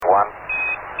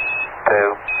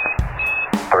2,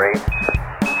 3,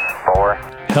 4.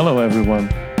 Hello everyone,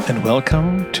 and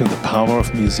welcome to the Power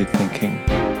of Music Thinking.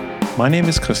 My name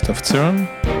is Christoph Zürn,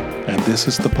 and this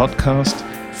is the podcast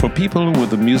for people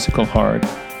with a musical heart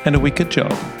and a wicked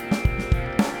job.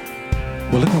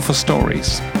 We're looking for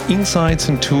stories, insights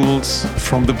and tools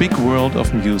from the big world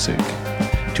of music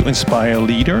to inspire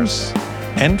leaders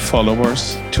and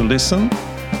followers to listen,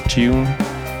 tune,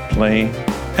 play,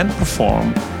 and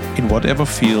perform in whatever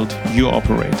field you're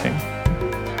operating.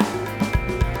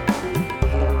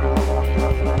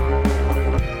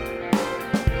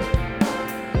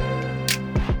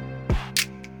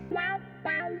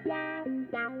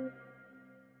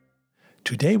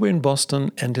 Today we're in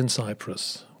Boston and in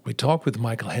Cyprus. We talk with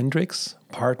Michael Hendrix,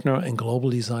 partner and global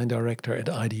design director at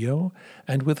IDEO,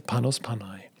 and with Panos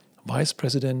Panay, vice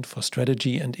president for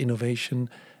strategy and innovation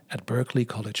at Berklee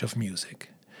College of Music.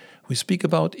 We speak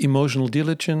about emotional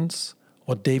diligence,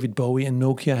 what David Bowie and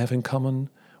Nokia have in common,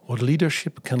 what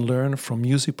leadership can learn from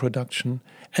music production,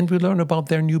 and we learn about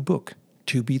their new book,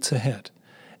 2 Beats Ahead,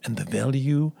 and the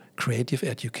value creative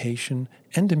education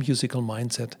and a musical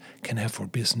mindset can have for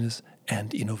business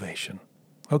and innovation.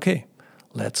 Okay,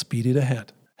 let's beat it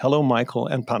ahead. Hello, Michael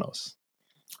and Panos.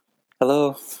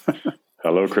 Hello.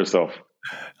 Hello, Christoph.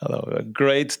 Hello,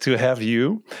 great to have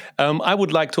you. I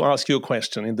would like to ask you a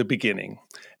question in the beginning.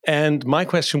 And my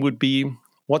question would be,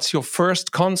 what's your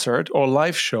first concert or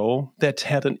live show that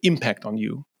had an impact on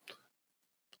you?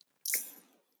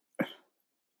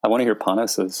 I want to hear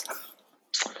Panos's.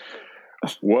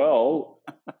 Well,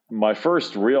 my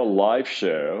first real live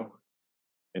show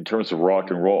in terms of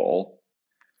rock and roll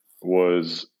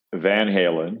was Van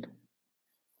Halen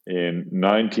in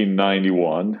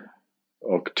 1991,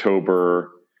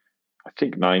 October, I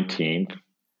think 19th.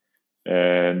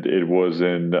 And it was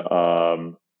in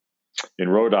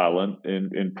Rhode Island,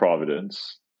 in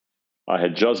Providence. I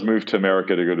had just moved to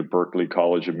America to go to Berklee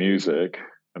College of Music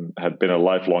and had been a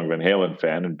lifelong Van Halen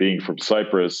fan. And being from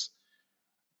Cyprus,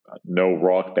 no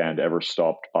rock band ever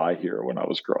stopped by here when I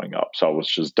was growing up. So I was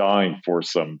just dying for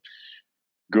some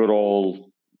good old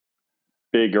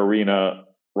big arena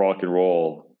rock and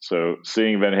roll. So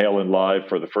seeing Van Halen live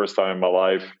for the first time in my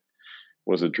life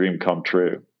was a dream come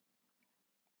true.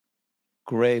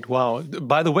 Great. Wow.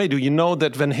 By the way, do you know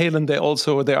that Van Halen, they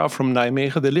are from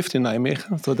Nijmegen. They lived in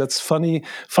Nijmegen. So that's funny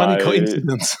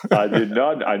coincidence. I did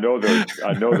not. I know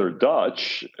they're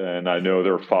Dutch, and I know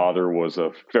their father was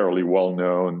a fairly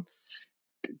well-known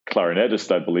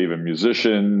clarinetist, I believe, a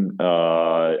musician,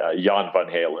 Jan Van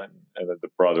Halen. And then the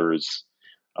brothers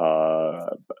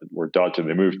were Dutch, and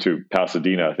they moved to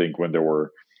Pasadena, I think, when they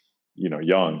were,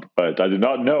 young. But I did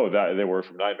not know that they were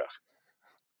from Nijmegen.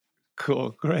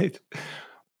 Cool, great.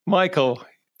 Michael,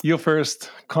 your first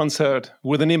concert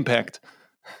with an impact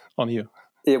on you.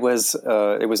 It was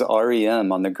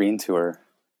REM on the Green Tour.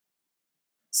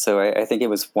 So I think it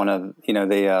was one of,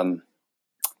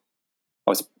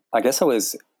 I guess I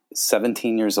was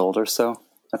 17 years old or so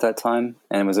at that time.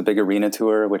 And it was a big arena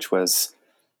tour, which was,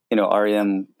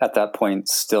 REM at that point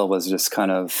still was just kind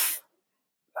of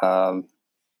on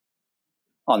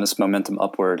this momentum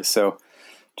upward. So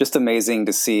just amazing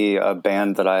to see a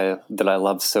band that I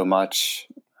loved so much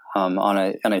on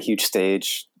a huge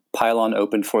stage. Pylon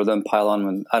opened for them.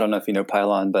 Pylon, I don't know if you know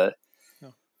Pylon, but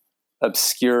no.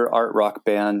 Obscure art rock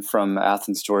band from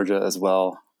Athens, Georgia, as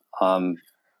well.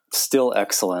 Still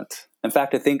excellent. In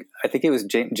fact, I think it was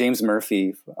James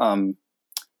Murphy from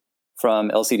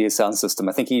LCD Sound System.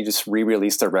 I think he just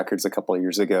re-released their records a couple of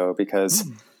years ago because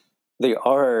they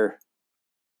are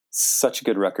such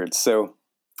good records. So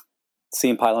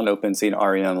seeing Pylon open, seeing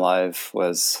REM live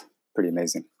was pretty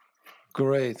amazing.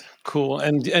 Great, cool.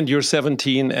 And you're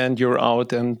 17 and you're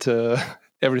out and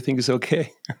everything is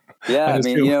okay. Yeah, I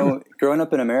mean, growing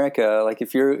up in America, like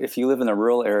if you live in a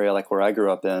rural area like where I grew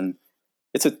up in,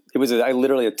 it was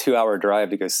literally a 2-hour drive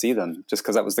to go see them just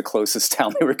because that was the closest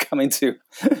town they were coming to.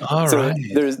 All so right.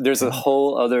 There's a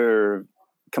whole other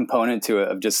component to it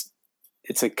of just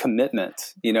it's a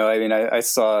commitment. I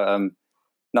saw.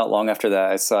 Not long after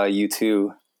that, I saw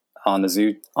U2 on the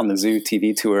Zoo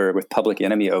TV tour with Public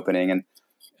Enemy opening, and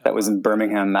that was in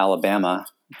Birmingham, Alabama.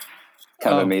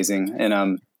 Kind of amazing.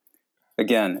 And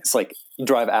again, it's like you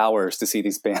drive hours to see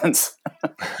these bands.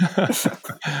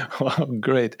 Wow,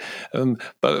 great.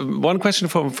 But one question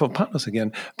for Panos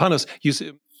again. Panos, you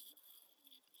see,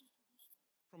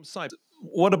 from Cyprus.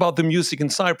 What about the music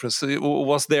in Cyprus?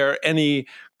 Was there any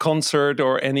concert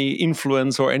or any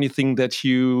influence or anything that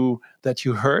you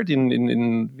heard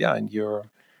when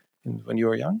you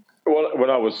were young? Well,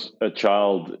 when I was a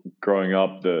child growing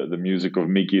up, the music of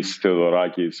Mikis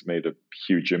Theodorakis made a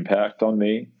huge impact on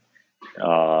me.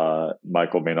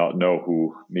 Michael may not know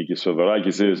who Mikis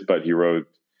Theodorakis is, but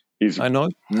he's I know.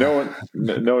 known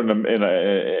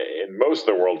in most of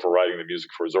the world for writing the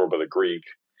music for Zorba the Greek,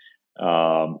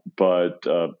 but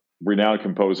renowned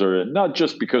composer, not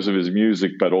just because of his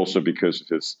music, but also because of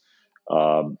his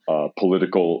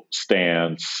political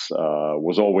stance.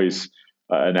 Was always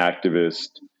an activist.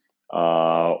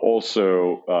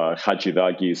 Also,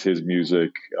 Hachidakis, his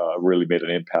music really made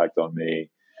an impact on me.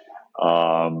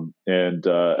 And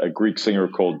a Greek singer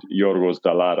called Yorgos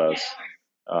Dalaras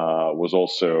was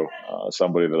also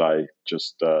somebody that I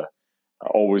just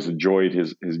always enjoyed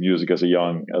his music as a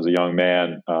young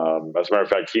man. As a matter of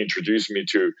fact, he introduced me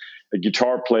to a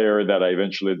guitar player that I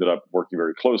eventually ended up working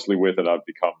very closely with, and I've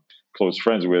become close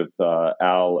friends with,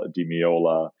 Al Di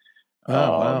Meola. Oh,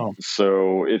 wow.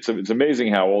 So it's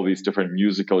amazing how all these different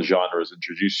musical genres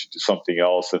introduce you to something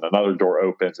else, and another door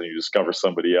opens, and you discover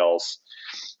somebody else.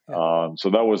 So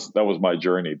that was my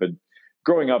journey. But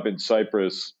growing up in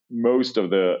Cyprus, most of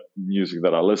the music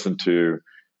that I listened to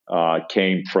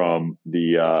came from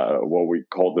the what we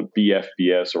call the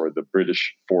BFBS, or the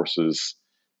British Forces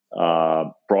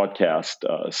broadcast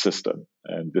system,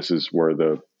 and this is where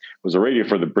was a radio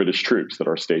for the British troops that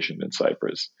are stationed in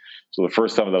Cyprus. So the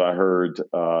first time that I heard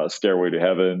 "Stairway to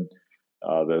Heaven,"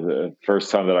 the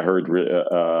first time that I heard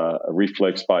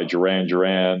 "Reflex" by Duran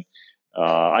Duran,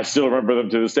 I still remember them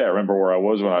to this day. I remember where I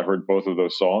was when I heard both of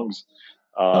those songs.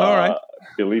 All right.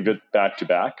 Believe it, back to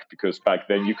back, because back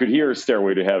then you could hear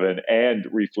 "Stairway to Heaven" and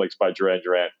 "Reflex" by Duran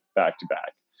Duran back to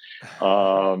back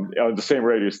on the same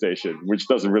radio station, which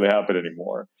doesn't really happen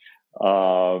anymore.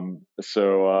 But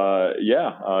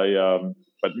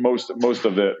most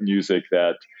of the music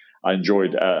that I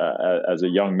enjoyed as a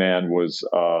young man was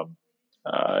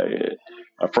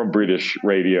from British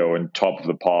radio, and Top of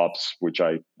the Pops, which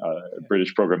a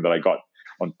British program that I got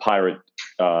on pirate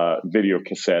video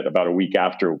cassette about a week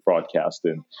after broadcast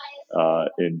in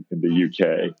the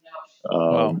UK.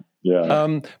 Wow.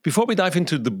 Yeah. Before we dive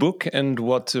into the book and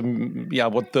what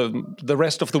the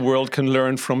rest of the world can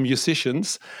learn from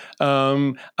musicians,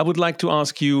 I would like to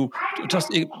ask you,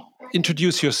 just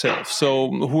introduce yourself. So,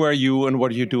 who are you, and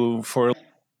what do you do for?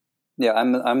 Yeah,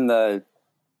 I'm the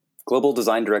global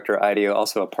design director at IDEO,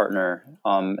 also a partner.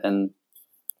 And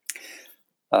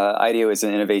IDEO is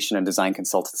an innovation and design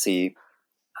consultancy.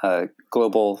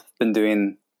 Global, been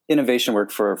doing innovation work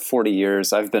for 40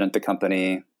 years. I've been at the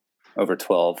company over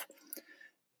 12.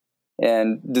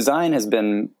 And design has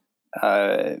been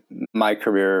my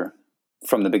career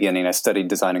from the beginning. I studied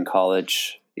design in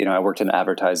college. I worked in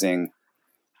advertising.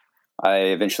 I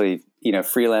eventually,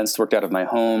 freelanced, worked out of my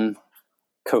home,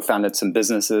 co-founded some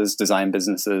businesses, design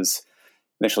businesses.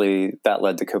 Eventually, that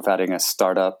led to co-founding a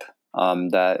startup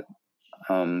that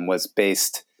was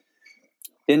based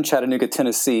in Chattanooga,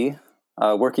 Tennessee,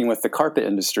 working with the carpet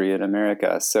industry in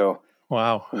America. So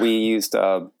wow, we used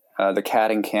the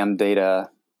CAD and CAM data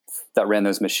that ran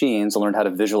those machines and learned how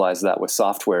to visualize that with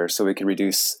software so we could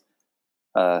reduce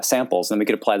samples, and we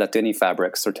could apply that to any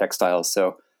fabrics or textiles.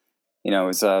 So, it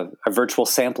was a virtual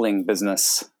sampling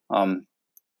business,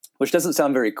 which doesn't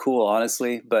sound very cool,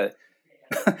 honestly, but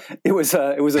it was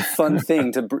a fun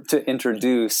thing to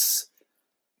introduce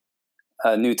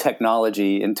a new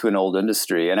technology into an old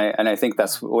industry, and I think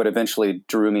that's what eventually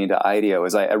drew me to IDEO.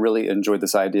 Is I really enjoyed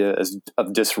this idea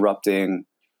of disrupting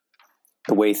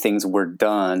the way things were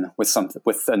done with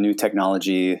a new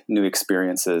technology, new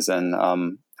experiences, and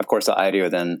of course at IDEO,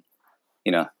 then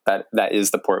that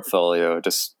is the portfolio,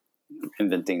 just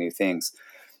inventing new things.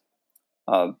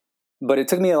 But it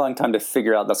took me a long time to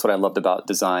figure out that's what I loved about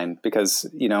design, because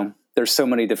there's so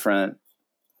many different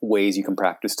ways you can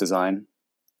practice design.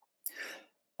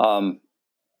 And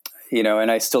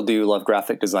I still do love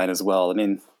graphic design as well. I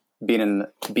mean, being in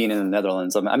the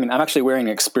Netherlands, I'm actually wearing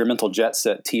an Experimental Jet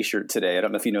Set T-shirt today. I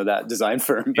don't know if you know that design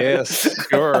firm. Yes,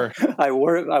 sure. I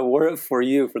wore it for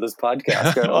you for this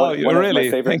podcast. One of my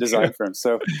favorite design firms.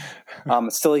 So,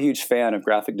 still a huge fan of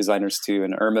graphic designers too,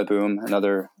 and Irma Boom,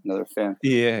 another fan.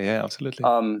 Yeah, absolutely.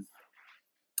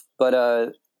 But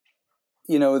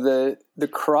the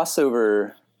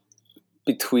crossover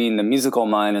between the musical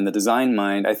mind and the design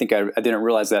mind, I think I didn't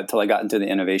realize that until I got into the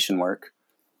innovation work.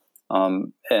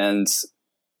 And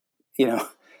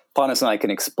Panos and I can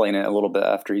explain it a little bit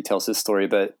after he tells his story,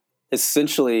 but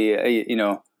essentially,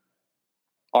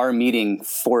 our meeting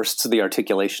forced the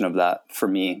articulation of that for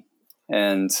me.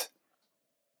 And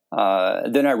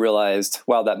then I realized,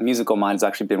 wow, that musical mind has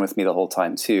actually been with me the whole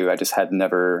time too. I just had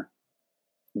never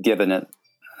given it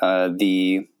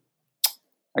the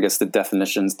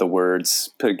definitions, the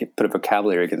words, put a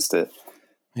vocabulary against it,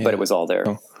 but it was all there.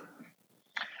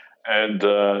 And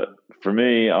for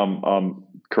me, I'm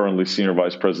currently senior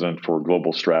vice president for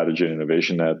global strategy and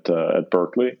innovation at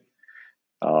Berkeley.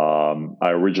 I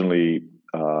originally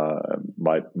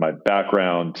my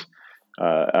background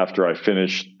after I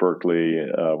finished Berkeley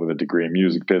with a degree in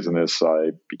music business,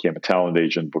 I became a talent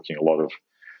agent, booking a lot of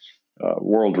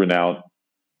world-renowned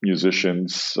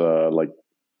musicians like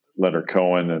Leonard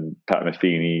Cohen and Pat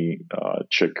Metheny,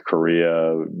 Chick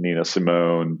Corea, Nina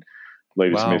Simone,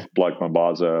 Lady Wow. Smith, Black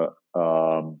Mambaza.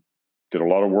 Did a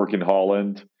lot of work in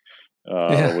Holland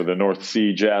Yeah. with the North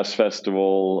Sea Jazz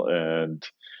Festival and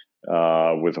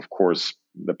with, of course,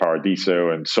 the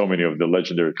Paradiso and so many of the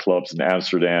legendary clubs in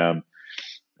Amsterdam.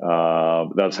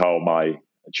 That's how my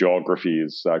geography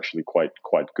is actually quite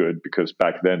good, because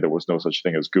back then there was no such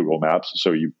thing as Google Maps.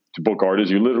 So to book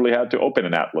artists, you literally had to open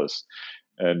an atlas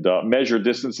and measure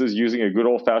distances using a good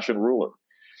old fashioned ruler.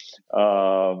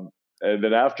 And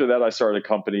then after that, I started a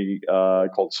company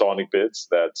called Sonic Bits.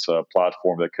 That's a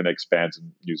platform that connects bands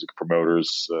and music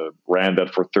promoters. Ran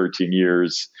that for 13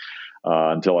 years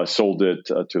until I sold it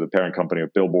to the parent company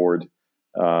of Billboard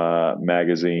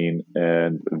magazine.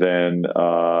 And then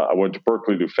I went to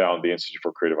Berkeley to found the Institute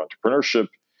for Creative Entrepreneurship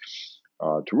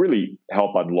to really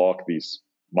help unlock these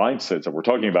mindsets that we're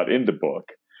talking about in the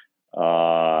book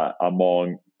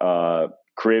among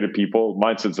creative people,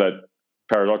 mindsets that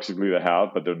paradoxically they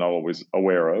have, but they're not always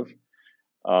aware of.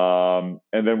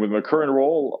 And then with my current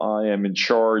role, I am in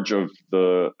charge of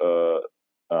the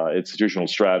institutional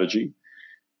strategy.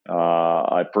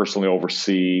 I personally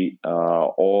oversee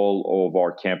all of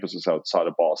our campuses outside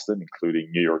of Boston,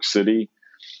 including New York City,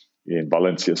 in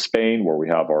Valencia, Spain, where we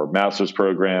have our master's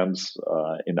programs,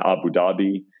 in Abu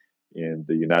Dhabi, in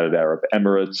the United Arab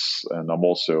Emirates, and I'm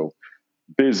also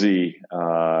busy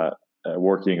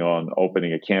working on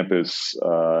opening a campus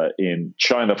in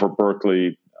China for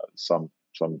Berkeley some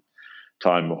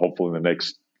time, hopefully in the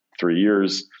next 3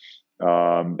 years,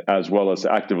 as well as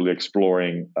actively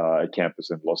exploring a campus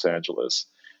in Los Angeles.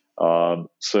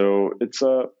 So it's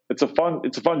a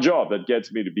fun job that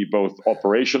gets me to be both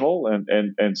operational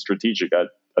and strategic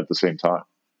at the same time.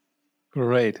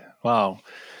 Great. Wow.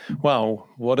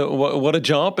 What a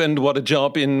job, and what a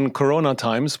job in Corona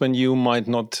times when you might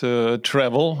not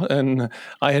travel. And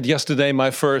I had yesterday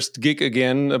my first gig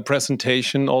again, a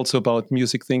presentation also about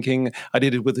music thinking. I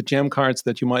did it with the jam cards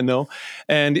that you might know.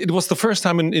 And it was the first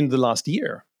time in the last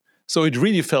year. So it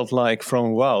really felt like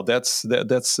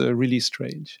that's really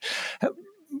strange.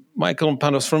 Michael and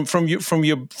Panos,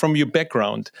 from your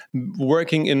background,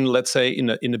 working in, let's say,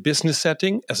 in a business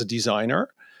setting as a designer,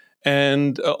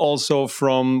 and also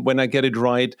from, when I get it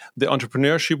right, the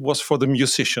entrepreneurship was for the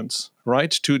musicians,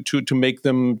 right? To make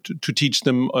them, to teach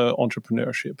them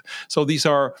entrepreneurship. So these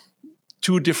are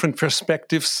two different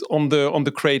perspectives on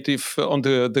the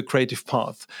creative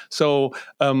path. So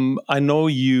I know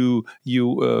you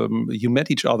met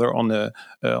each other on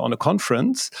a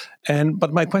conference,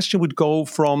 but my question would go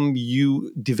from,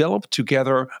 you developed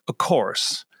together a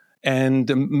course. And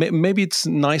maybe it's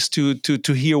nice to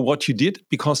hear what you did,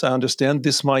 because I understand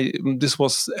this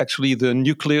was actually the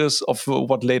nucleus of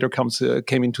what later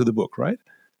came into the book, right?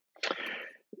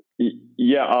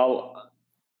 Yeah,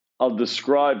 I'll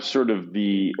describe sort of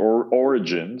the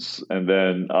origins, and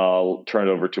then I'll turn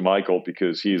it over to Michael,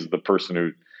 because he's the person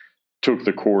who took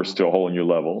the course to a whole new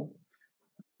level.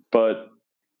 But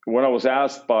when I was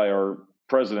asked by our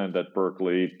president at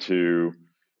Berkeley to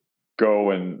go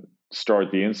and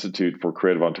start the Institute for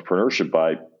Creative Entrepreneurship,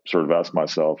 I sort of asked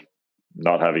myself,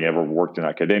 not having ever worked in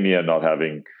academia, not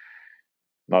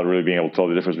really being able to tell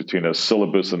the difference between a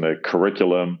syllabus and a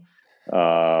curriculum,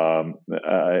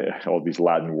 all these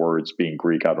Latin words being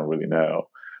Greek, I don't really know.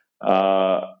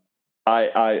 I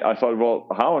thought, well,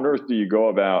 how on earth do you go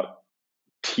about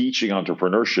teaching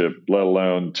entrepreneurship, let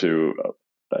alone to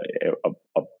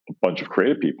a bunch of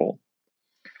creative people?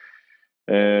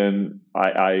 And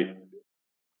I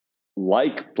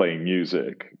like playing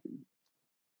music.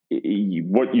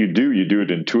 What you do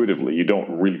it intuitively. You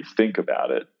don't really think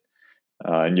about it,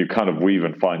 and you kind of weave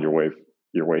and find your way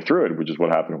through it, which is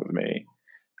what happened with me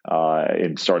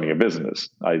in starting a business.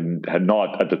 I had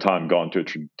not at the time gone to a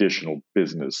traditional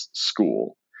business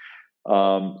school,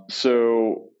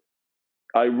 so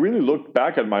I really looked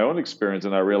back at my own experience,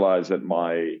 and I realized that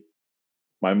my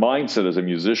mindset as a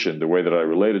musician, the way that I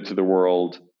related to the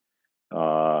world,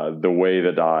 the way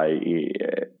that I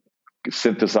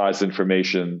synthesize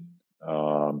information,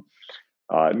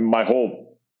 my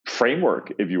whole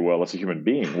framework, if you will, as a human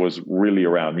being, was really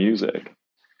around music.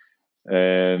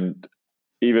 And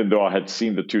even though I had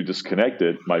seen the two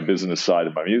disconnected, my business side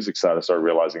and my music side, I started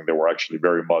realizing they were actually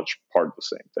very much part of the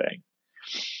same thing.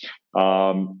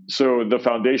 So the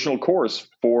foundational course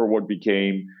for what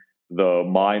became the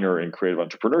minor in creative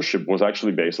entrepreneurship was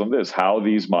actually based on this: how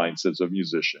these mindsets of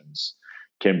musicians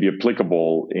can be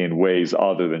applicable in ways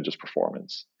other than just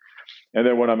performance. And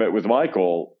then when I met with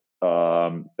Michael,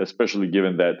 especially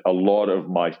given that a lot of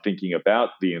my thinking about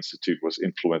the Institute was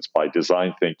influenced by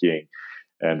design thinking,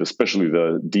 and especially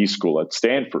the D School at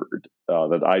Stanford,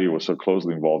 that IDEO was so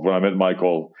closely involved. When I met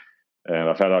Michael and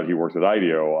I found out he worked at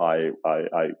IDEO, I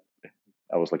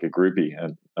was like a groupie,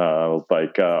 and I was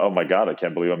like, oh my God, I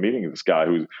can't believe I'm meeting this guy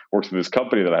who works for this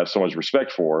company that I have so much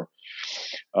respect for.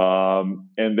 And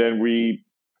then we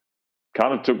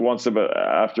kind of took one step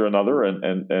after another,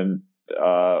 and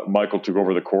Michael took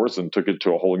over the course and took it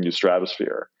to a whole new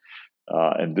stratosphere.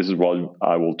 And this is why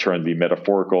I will turn the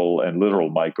metaphorical and literal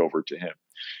mic over to him.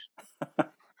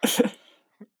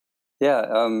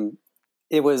 Yeah,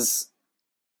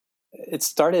 it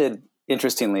started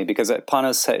interestingly because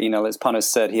Panos had, as Panos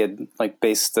said, he had like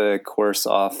based the course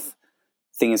off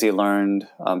things he learned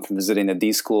from visiting the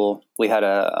D School. We had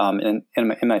an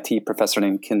MIT professor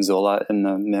named Ken Zola in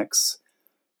the mix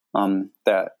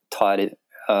that taught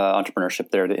entrepreneurship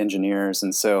there to engineers,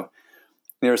 and so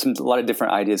there were a lot of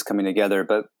different ideas coming together.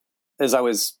 But as I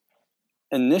was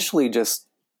initially just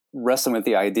wrestling with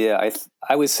the idea,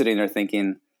 I was sitting there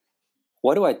thinking,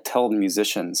 what do I tell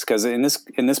musicians? Because in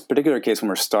this particular case, when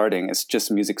we're starting, it's just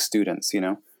music students,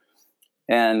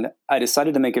 And I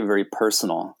decided to make it very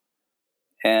personal.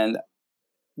 And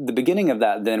the beginning of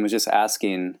that then was just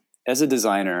asking, as a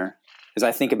designer, as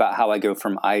I think about how I go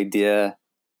from idea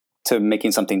to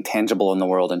making something tangible in the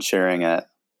world and sharing it,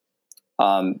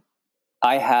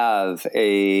 I have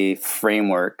a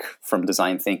framework from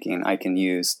design thinking I can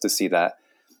use to see that.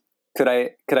 Could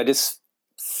I just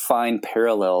find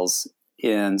parallels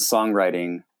in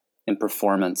songwriting, in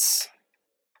performance,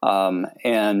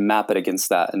 and map it against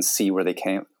that and see where they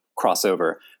can cross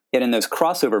over? And in those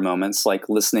crossover moments, like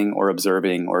listening or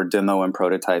observing or demo and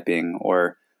prototyping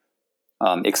or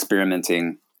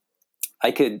experimenting,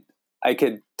 I could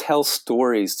tell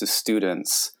stories to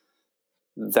students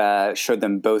that showed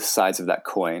them both sides of that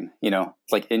coin.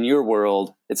 Like in your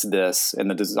world, it's this. In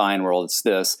the design world, it's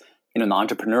this. In an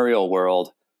entrepreneurial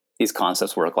world, these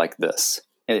concepts work like this.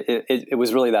 It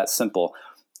was really that simple.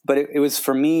 But it was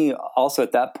for me also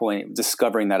at that point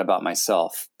discovering that about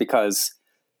myself, because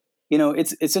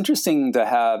it's interesting to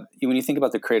have, when you think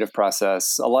about the creative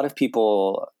process, a lot of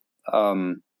people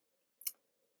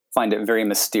find it very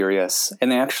mysterious.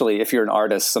 And they actually, if you're an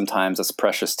artist, sometimes it's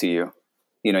precious to you.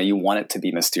 You want it to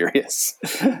be mysterious.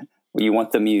 You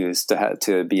want the muse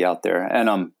to be out there.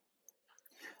 And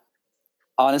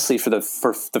honestly, for the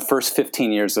first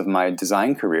 15 years of my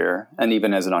design career, and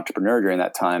even as an entrepreneur during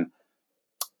that time,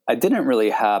 I didn't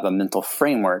really have a mental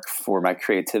framework for my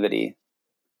creativity.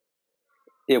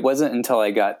 It wasn't until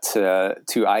I got to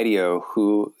IDEO,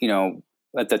 who,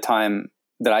 at the time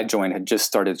that I joined had just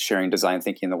started sharing design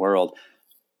thinking in the world,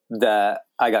 that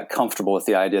I got comfortable with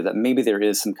the idea that maybe there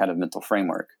is some kind of mental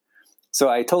framework. So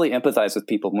I totally empathize with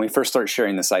people when we first start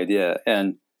sharing this idea,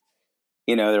 and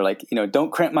they're like,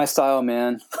 don't cramp my style,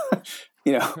 man.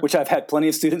 Which I've had plenty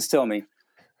of students tell me.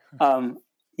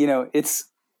 It's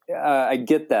I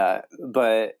get that,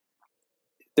 but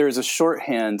there's a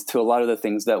shorthand to a lot of the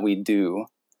things that we do,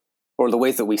 or the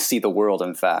ways that we see the world,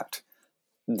 in fact,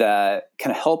 that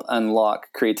can help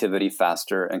unlock creativity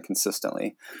faster and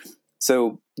consistently.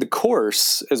 So the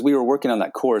course, as we were working on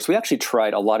that course, we actually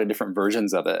tried a lot of different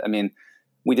versions of it. I mean,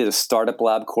 we did a startup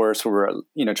lab course where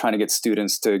we're, trying to get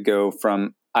students to go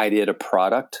from idea to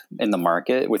product in the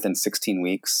market within 16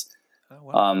 weeks. Oh,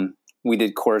 wow. We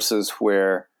did courses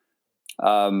where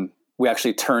we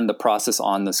actually turned the process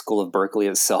on the School of Berkeley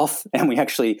itself, and we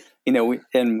actually,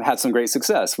 and had some great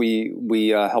success. We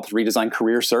helped redesign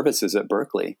career services at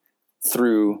Berkeley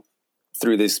through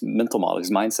these mental models,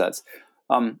 these mindsets.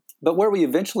 But where we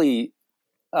eventually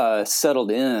settled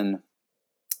in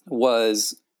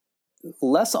was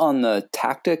less on the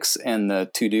tactics and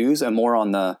the to-dos and more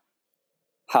on the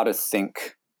how to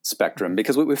think spectrum.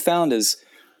 Because what we found is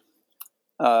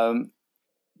the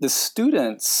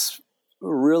students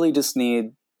really just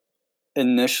need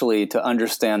initially to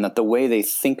understand that the way they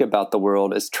think about the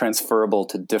world is transferable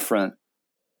to different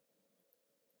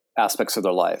aspects of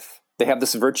their life. They have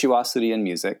this virtuosity in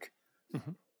music.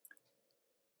 Mm-hmm.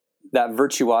 That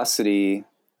virtuosity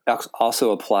also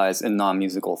applies in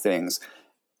non-musical things.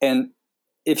 And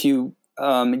if you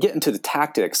get into the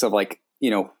tactics of what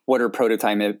are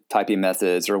prototyping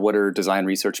methods, or what are design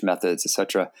research methods,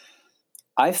 etc.,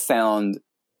 I found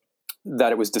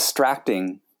that it was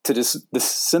distracting to just this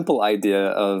simple idea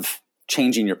of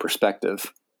changing your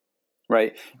perspective,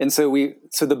 right? And so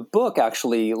the book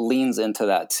actually leans into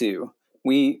that too.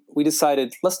 We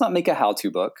decided, let's not make a how-to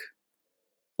book.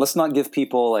 Let's not give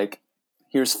people like,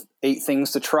 here's 8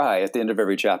 things to try at the end of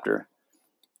every chapter.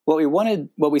 What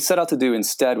we set out to do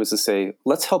instead was to say,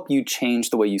 let's help you change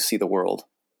the way you see the world.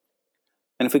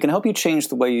 And if we can help you change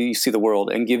the way you see the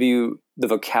world and give you the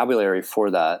vocabulary for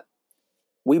that,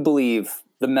 we believe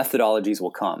the methodologies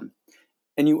will come.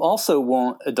 And you also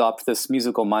won't adopt this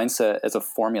musical mindset as a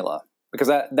formula, because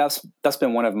that's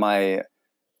been one of my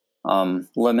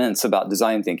laments about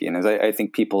design thinking, is I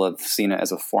think people have seen it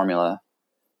as a formula,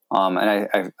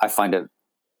 and I find it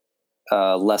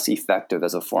less effective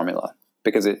as a formula,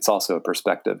 because it's also a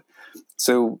perspective.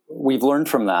 So we've learned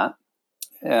from that,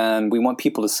 and we want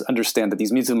people to understand that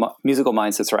these musical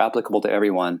mindsets are applicable to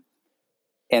everyone.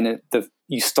 And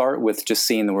you start with just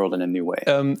seeing the world in a new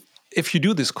way. If you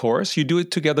do this course, you do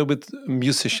it together with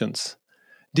musicians.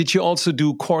 Did you also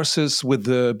do courses with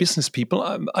the business people?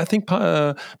 I think,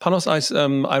 Panos,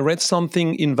 I read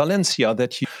something in Valencia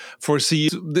that you foresee.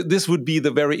 This would be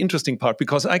the very interesting part,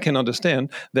 because I can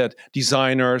understand that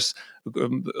designers,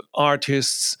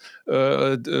 artists,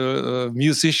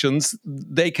 musicians,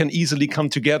 they can easily come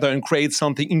together and create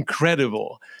something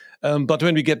incredible. But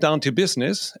when we get down to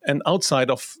business and outside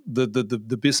of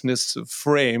the business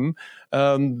frame,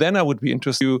 then I would be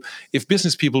interested if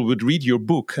business people would read your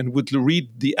book and would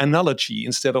read the analogy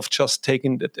instead of just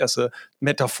taking it as a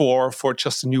metaphor for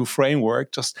just a new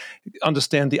framework, just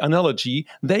understand the analogy,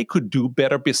 they could do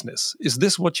better business. Is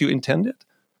this what you intended?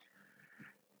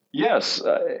 Yes.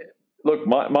 Look,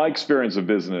 my experience of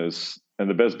business and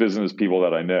the best business people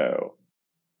that I know,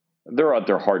 they're out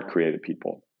there hard creative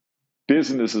people.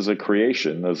 Business is a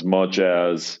creation as much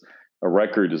as a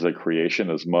record is a creation,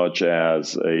 as much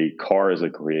as a car is a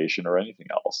creation, or anything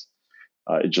else.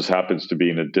 It just happens to be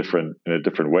in a different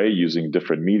way, using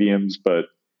different mediums. But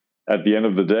at the end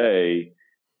of the day,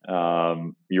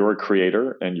 you're a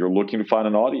creator, and you're looking to find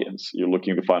an audience. You're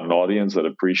looking to find an audience that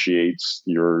appreciates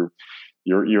your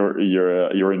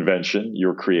invention,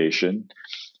 your creation,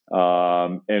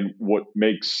 and what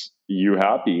makes you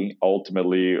happy.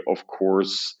 Ultimately, of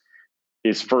course,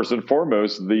 is first and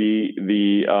foremost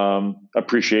the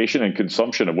appreciation and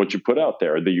consumption of what you put out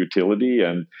there, the utility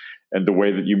and the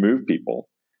way that you move people.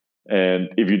 And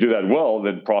if you do that well,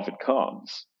 then profit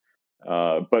comes.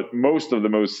 But most of the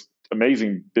most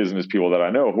amazing business people that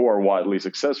I know who are widely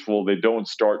successful, they don't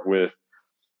start with,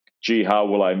 gee, how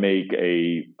will I make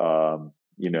a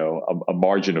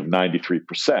margin of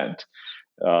 93%?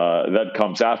 That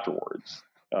comes afterwards.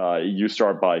 You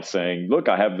start by saying, look,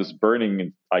 I have this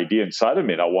burning idea inside of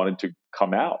me and I want it to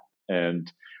come out.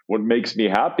 And what makes me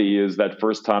happy is that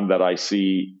first time that I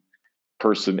see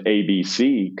person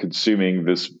ABC consuming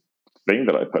this thing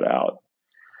that I put out.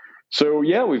 So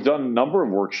yeah, we've done a number of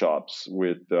workshops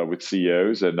with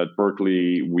CEOs, and at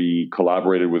Berkeley we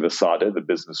collaborated with ESADE, the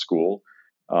business school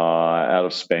out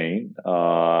of Spain,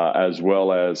 as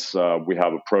well as we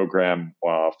have a program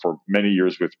for many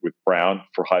years with Brown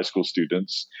for high school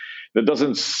students that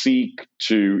doesn't seek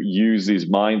to use these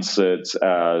mindsets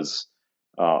as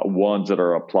ones that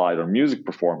are applied on music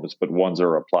performance, but ones that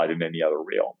are applied in any other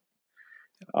realm.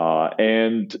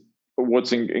 And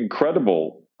what's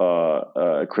incredible,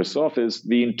 Christoph, is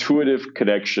the intuitive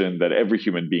connection that every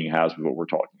human being has with what we're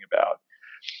talking about.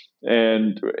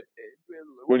 And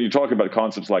when you talk about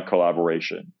concepts like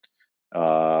collaboration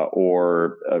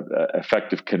or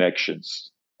effective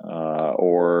connections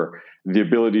or the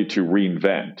ability to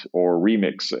reinvent or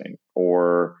remixing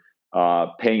or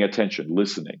paying attention,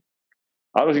 listening,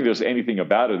 I don't think there's anything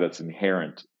about it that's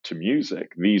inherent to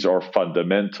music. These are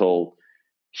fundamental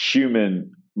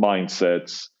human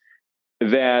mindsets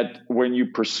that when you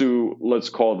pursue, let's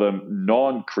call them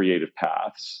non-creative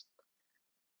paths,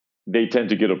 they tend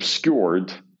to get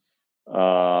obscured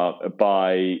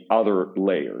by other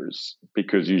layers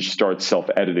because you start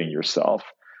self-editing yourself.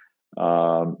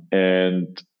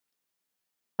 And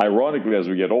ironically, as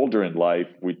we get older in life,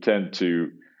 we tend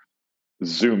to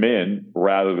zoom in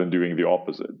rather than doing the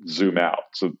opposite, zoom out.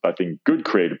 So I think good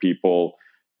creative people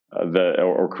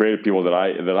or creative people that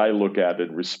I look at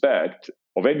and respect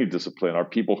of any discipline are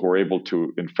people who are able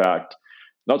to, in fact,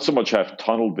 not so much have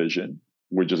tunnel vision,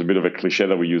 which is a bit of a cliche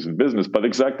that we use in business, but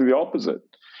exactly the opposite.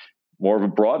 More of a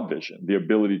broad vision, the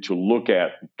ability to look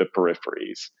at the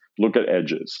peripheries, look at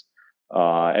edges.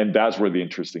 And that's where the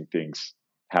interesting things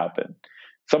happen.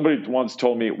 Somebody once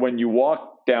told me, when you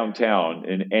walk downtown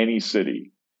in any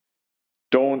city,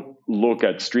 don't look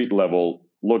at street level,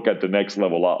 look at the next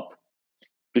level up.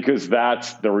 Because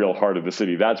that's the real heart of the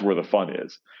city. That's where the fun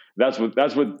is. That's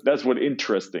what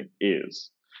interesting is.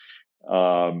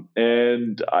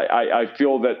 And I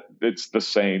feel that it's the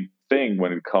same thing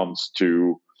when it comes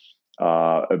to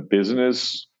a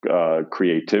business,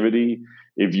 creativity.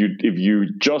 If you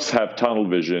just have tunnel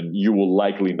vision, you will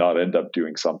likely not end up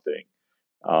doing something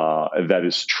that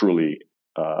is truly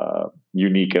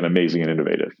unique and amazing and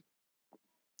innovative.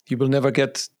 You will never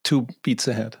get 2 beats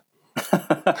ahead.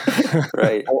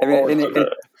 Right.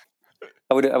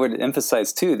 I would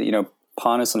emphasize too that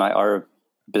Panos and I are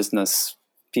business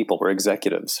people. We're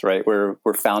executives, right? We're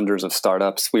founders of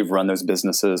startups. We've run those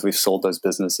businesses. We've sold those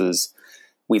businesses.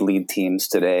 We lead teams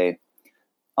today.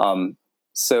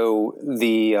 So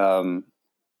the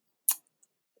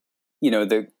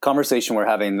the conversation we're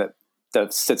having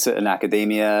that sits in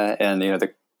academia and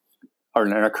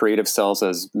our creative selves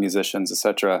as musicians,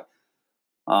 etc.,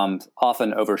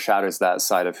 often overshadows that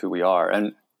side of who we are.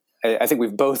 And I think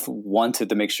we've both wanted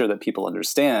to make sure that people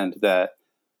understand that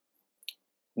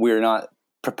we're not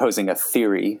proposing a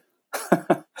theory.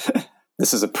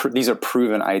 These are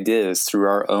proven ideas through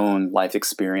our own life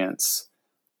experience.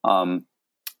 And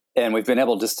we've been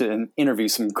able just to interview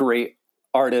some great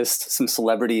artists, some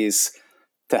celebrities,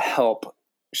 to help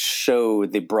show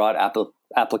the broad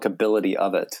applicability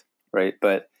of it, right?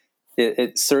 But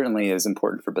it certainly is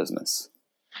important for business.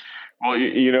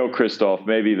 Well, Christoph,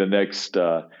 maybe the next,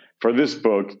 for this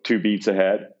book, 2 Beats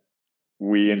Ahead,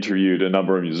 we interviewed a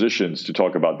number of musicians to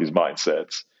talk about these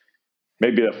mindsets.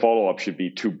 Maybe the follow-up should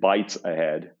be 2 Bites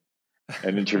Ahead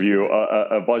and interview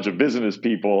a bunch of business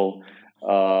people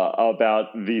about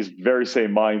these very same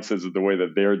mindsets and the way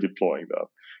that they're deploying them.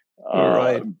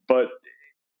 Right. But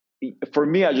for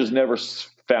me, I just never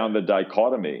found the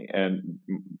dichotomy. And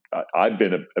I've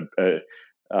been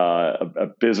a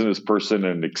business person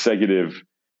and executive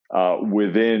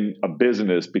within a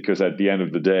business because at the end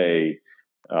of the day,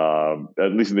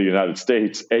 at least in the United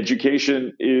States,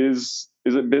 education is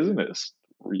a business.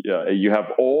 You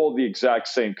have all the exact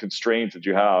same constraints that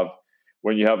you have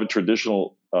when you have a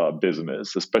traditional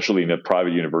business, especially in a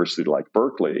private university like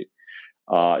Berkeley.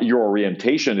 Your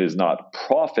orientation is not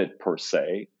profit per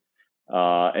se,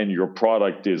 and your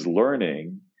product is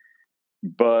learning.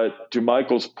 But to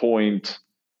Michael's point,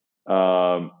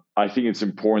 I think it's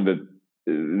important that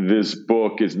this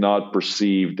book is not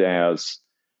perceived as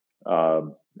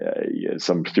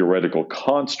some theoretical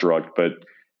construct, but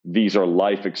these are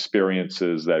life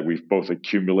experiences that we've both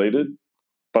accumulated,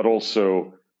 but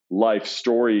also life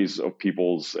stories of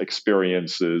people's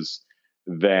experiences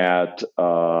that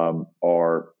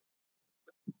are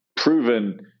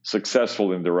proven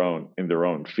successful in their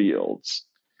own fields.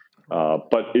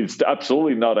 But it's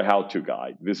absolutely not a how-to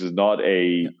guide. This is not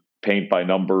a paint by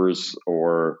numbers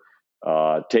or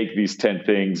take these 10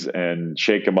 things and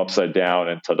shake them upside down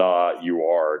and ta-da, you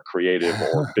are creative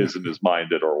or business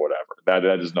minded or whatever.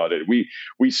 That is not it.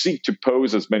 We seek to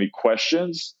pose as many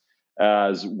questions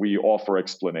as we offer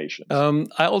explanations.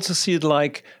 I also see it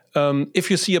like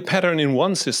if you see a pattern in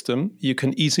one system, you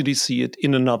can easily see it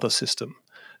in another system.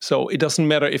 So it doesn't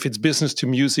matter if it's business to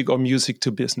music or music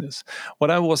to business.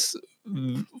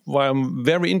 Why I'm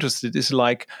very interested is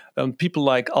like people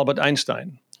like Albert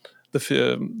Einstein,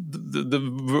 the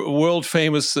world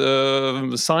famous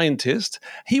scientist.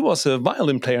 He was a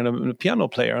violin player and a piano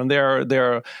player, and there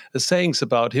are sayings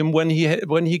about him. When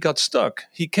he got stuck,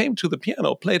 he came to the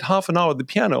piano, played half an hour the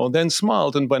piano, and then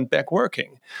smiled and went back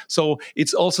working. So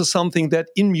it's also something that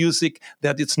in music,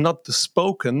 that it's not the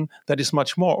spoken that is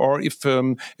much more. Or if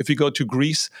you go to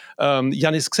Greece,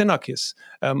 Yannis Xenakis,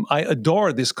 I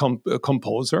adore this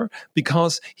composer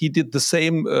because he did the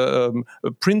same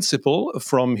principle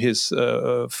from his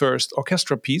first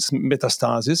orchestra piece,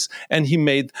 Metastasis, and he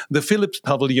made the Philips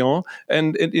Pavilion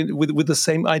and with the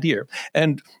same idea.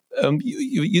 And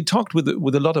you talked with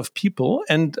a lot of people,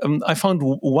 and I found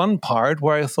one part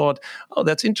where I thought, oh,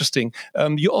 that's interesting.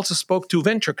 You also spoke to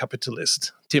venture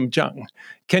capitalist Tim Jung.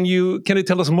 Can you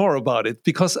tell us more about it?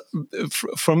 Because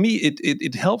for me,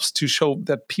 it helps to show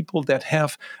that people that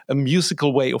have a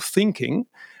musical way of thinking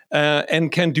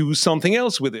and can do something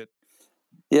else with it.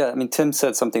 Yeah, I mean, Tim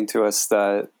said something to us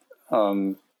that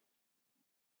I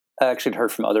actually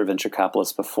heard from other venture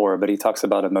capitalists before, but he talks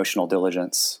about emotional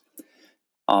diligence.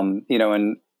 And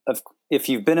if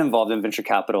you've been involved in venture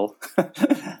capital,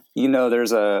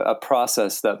 there's a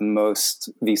process that most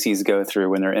VCs go through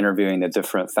when they're interviewing the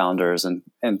different founders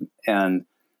and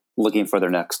looking for their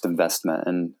next investment.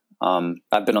 And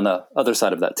I've been on the other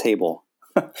side of that table,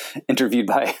 interviewed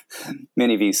by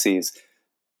many VCs.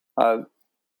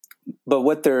 But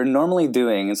what they're normally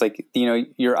doing is like,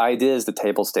 your idea is the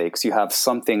table stakes. You have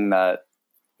something that,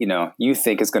 you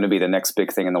think is going to be the next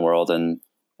big thing in the world and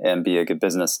be a good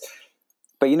business.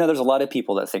 But there's a lot of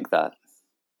people that think that.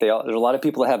 There's a lot of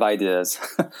people that have ideas,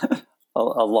 a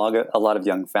lot of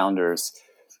young founders.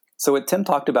 So what Tim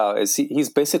talked about is he's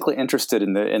basically interested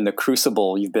in the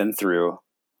crucible you've been through,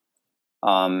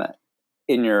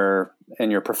 in your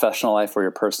professional life or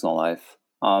your personal life.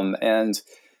 And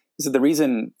he said the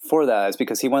reason for that is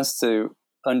because he wants to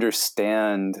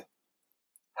understand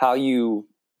how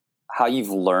you've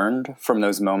learned from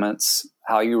those moments,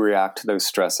 how you react to those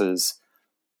stresses,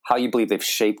 how you believe they've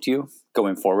shaped you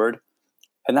going forward.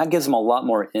 And that gives him a lot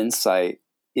more insight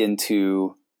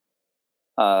into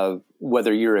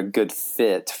whether you're a good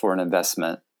fit for an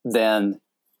investment than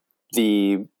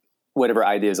the whatever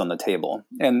idea is on the table.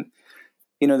 And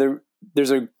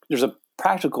there's a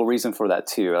practical reason for that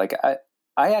too. Like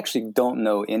I actually don't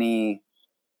know any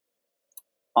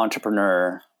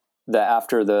entrepreneur that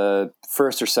after the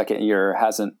first or second year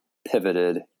hasn't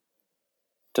pivoted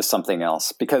to something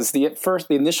else, because the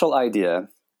initial idea,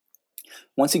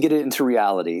 once you get it into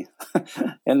reality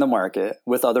in the market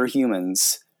with other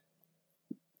humans,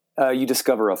 you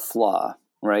discover a flaw,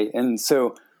 right? And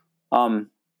so,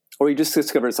 or you just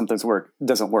discover something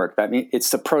doesn't work. That means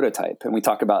it's a prototype, and we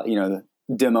talk about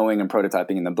demoing and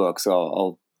prototyping in the book. So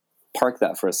I'll park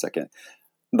that for a second.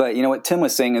 But what Tim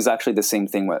was saying is actually the same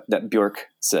thing that Bjork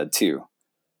said too.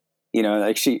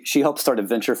 Like she helped start a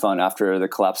venture fund after the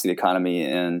collapse of the economy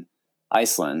in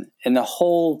Iceland, and the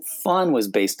whole fund was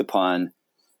based upon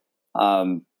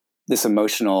this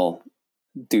emotional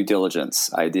due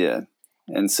diligence idea.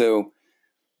 And so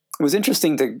it was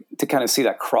interesting to kind of see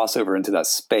that crossover into that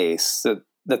space,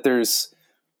 that there's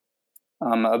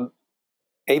a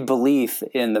belief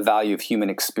in the value of human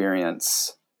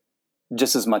experience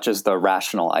just as much as the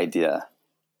rational idea,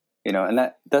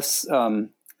 and that's I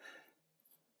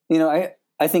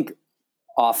think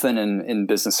often in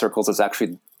business circles it's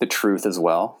actually the truth as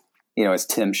well. As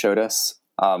Tim showed us,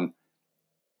 I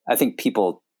think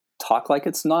people talk like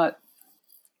it's not.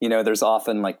 There's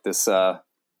often like this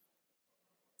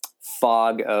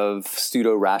fog of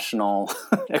pseudo-rational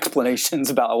explanations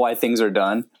about why things are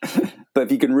done. But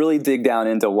if you can really dig down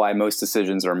into why most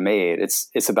decisions are made,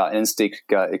 it's about instinct,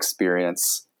 gut,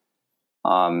 experience,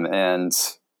 and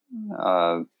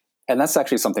that's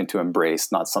actually something to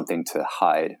embrace, not something to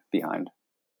hide behind.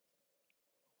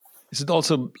 Is it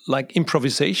also like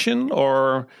improvisation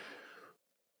or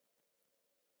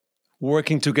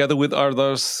working together with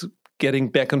others, getting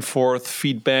back and forth,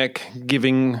 feedback,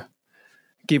 giving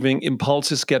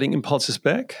impulses, getting impulses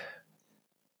back?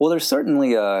 Well, there's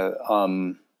certainly a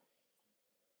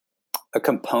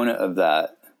component of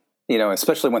that,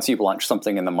 especially once you've launched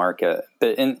something in the market.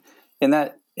 But in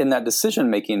that decision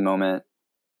making moment,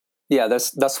 yeah,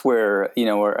 that's where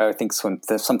where I think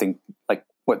there's something like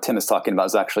what Tim is talking about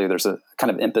is actually there's a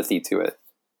kind of empathy to it,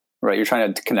 right? You're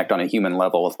trying to connect on a human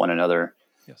level with one another,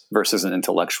 yes, versus an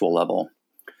intellectual level.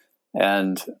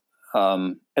 And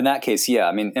in that case, yeah,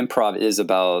 I mean, improv is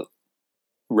about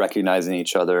recognizing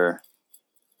each other,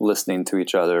 listening to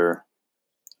each other,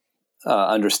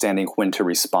 understanding when to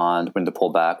respond, when to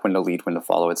pull back, when to lead, when to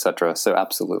follow, etc. So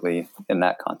absolutely in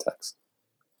that context.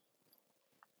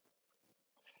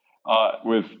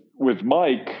 With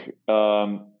Mike,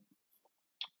 I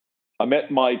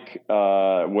met Mike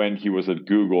when he was at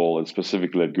Google, and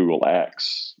specifically at Google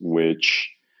X, which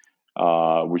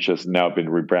has now been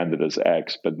rebranded as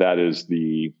X, but that is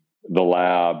the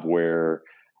lab where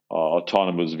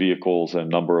autonomous vehicles and a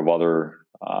number of other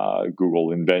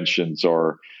Google inventions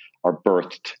are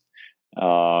birthed.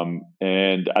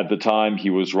 And at the time, he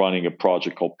was running a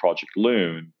project called Project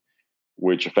Loon,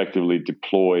 which effectively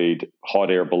deployed hot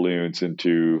air balloons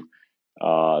into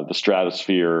the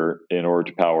stratosphere in order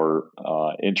to power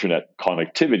internet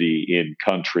connectivity in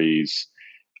countries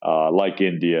like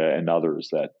India and others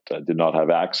that did not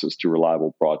have access to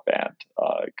reliable broadband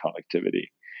connectivity.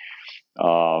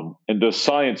 And the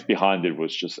science behind it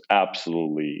was just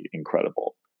absolutely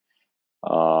incredible.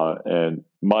 And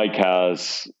Mike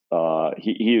has,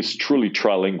 he is truly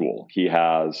trilingual. He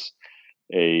has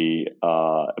a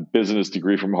business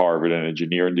degree from Harvard, an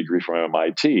engineering degree from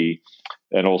MIT,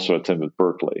 and also attended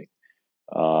Berkeley.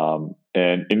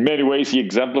 And in many ways, he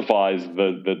exemplifies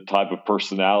the type of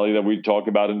personality that we talk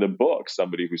about in the book,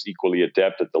 somebody who's equally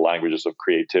adept at the languages of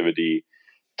creativity,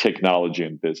 technology,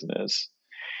 and business.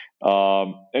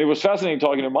 And it was fascinating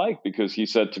talking to Mike because he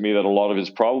said to me that a lot of his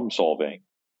problem solving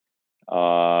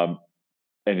and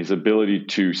his ability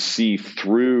to see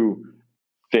through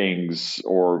things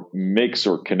or mix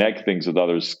or connect things that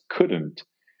others couldn't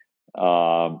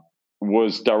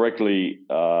was directly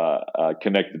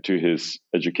connected to his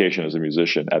education as a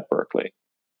musician at Berkeley.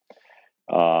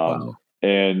 Wow.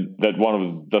 And that one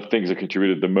of the things that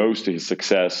contributed the most to his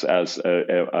success as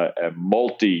a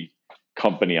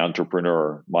multi-company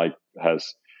entrepreneur. Mike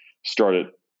has started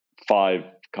 5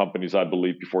 companies, I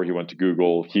believe, before he went to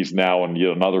Google. He's now in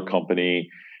yet another company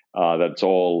that's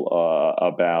all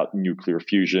about nuclear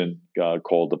fusion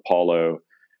called Apollo.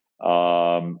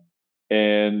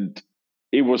 And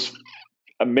it was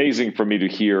amazing for me to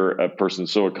hear a person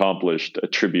so accomplished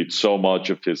attribute so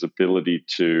much of his ability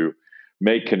to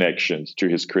make connections to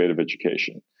his creative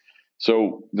education.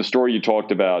 So the story you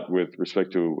talked about with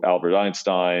respect to Albert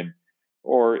Einstein,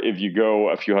 or if you go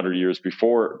a few hundred years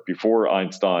before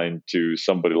Einstein to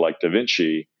somebody like Da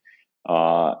Vinci,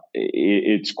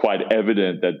 it's quite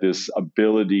evident that this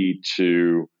ability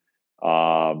to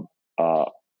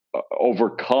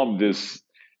overcome this,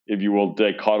 if you will,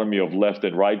 dichotomy of left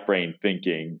and right brain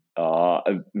thinking,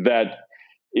 that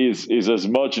is as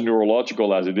much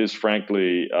neurological as it is,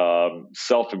 frankly,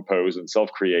 self-imposed and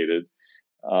self-created,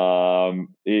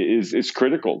 is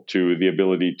critical to the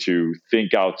ability to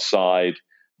think outside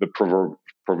the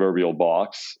proverbial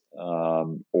box,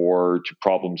 or to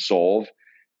problem solve.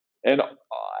 And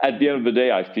at the end of the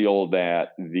day, I feel that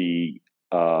the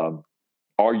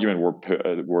argument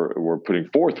we're putting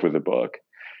forth with the book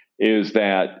is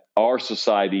that our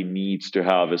society needs to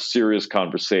have a serious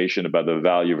conversation about the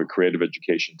value of a creative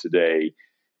education today,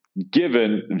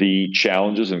 given the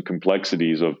challenges and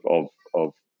complexities of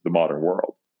the modern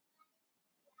world.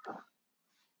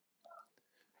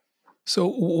 So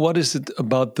what is it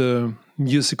about the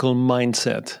musical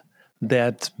mindset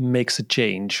that makes a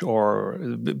change? Or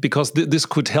because this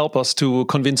could help us to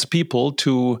convince people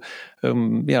to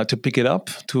pick it up,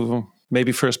 to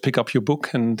maybe first pick up your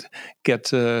book and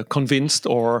get convinced,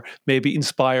 or maybe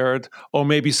inspired, or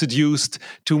maybe seduced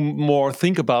to more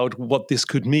think about what this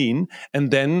could mean,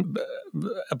 and then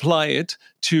apply it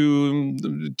to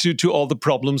all the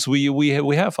problems we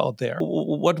have out there.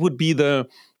 What would be the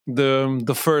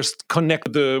first connect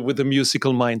with the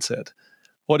musical mindset?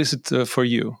 What is it for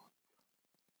you?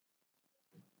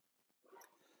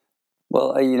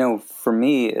 Well, for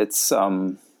me, it's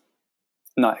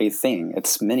not a thing;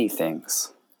 it's many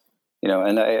things.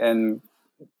 And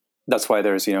that's why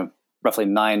there's roughly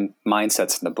 9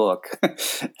 mindsets in the book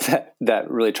that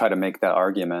really try to make that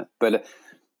argument. But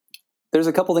there's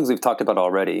a couple things we've talked about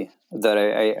already that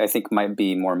I think might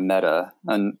be more meta,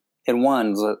 and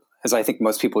one is I think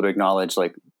most people would acknowledge,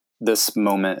 like, this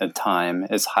moment in time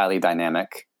is highly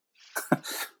dynamic.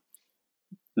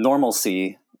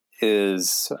 Normalcy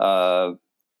is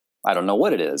I don't know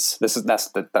what it is. That's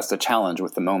the challenge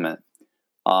with the moment.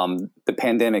 The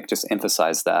pandemic just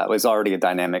emphasized that. It was already a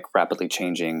dynamic, rapidly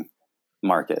changing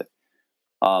market.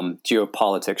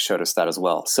 Geopolitics showed us that as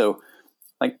well. So,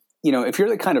 if you're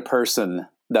the kind of person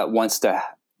that wants to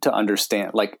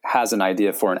understand, like, has an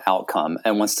idea for an outcome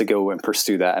and wants to go and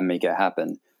pursue that and make it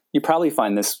happen, you probably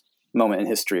find this moment in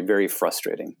history very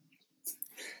frustrating,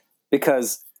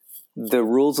 because the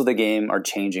rules of the game are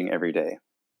changing every day.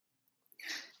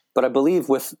 But I believe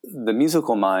with the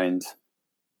musical mind,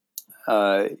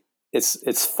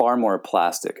 it's far more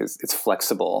plastic. It's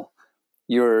flexible.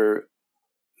 You're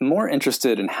more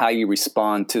interested in how you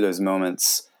respond to those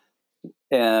moments,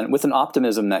 and with an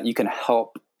optimism that you can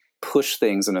help push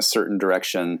things in a certain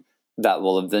direction that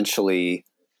will eventually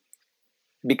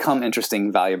become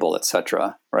interesting, valuable,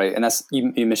 etc. Right? And that's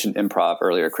you mentioned improv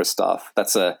earlier, Christoph.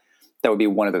 That would be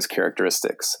one of those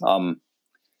characteristics.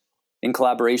 In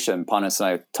collaboration, Panos and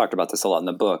I talked about this a lot in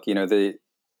the book. The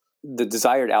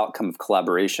desired outcome of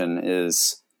collaboration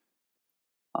is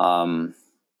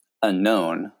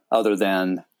unknown, other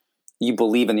than you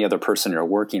believe in the other person you're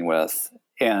working with,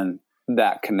 and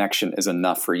that connection is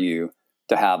enough for you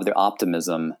to have the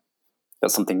optimism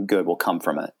that something good will come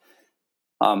from it.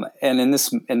 And in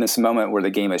this moment where the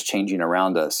game is changing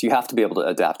around us, you have to be able to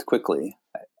adapt quickly.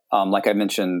 Like I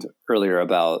mentioned earlier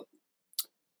about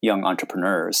young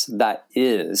entrepreneurs, that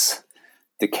is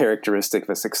the characteristic of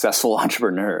a successful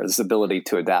entrepreneur, is the ability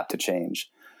to adapt to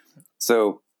change.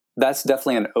 So that's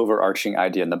definitely an overarching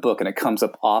idea in the book, and it comes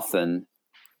up often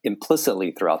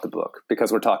implicitly throughout the book,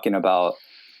 because we're talking about,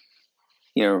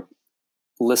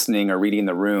 listening or reading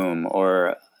the room,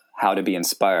 or how to be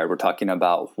inspired. We're talking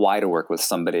about why to work with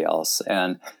somebody else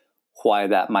and why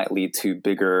that might lead to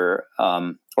bigger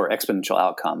or exponential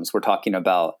outcomes. We're talking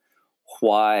about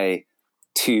why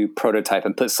to prototype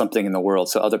and put something in the world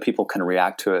so other people can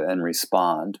react to it and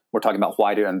respond. We're talking about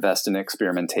why to invest in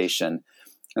experimentation,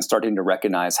 and starting to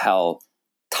recognize how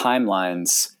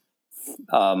timelines,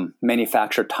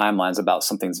 manufactured timelines about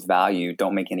something's value,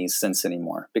 don't make any sense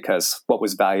anymore, because what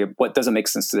doesn't make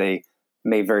sense today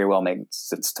may very well make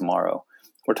sense tomorrow.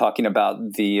 we're talking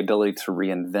about the ability to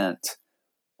reinvent.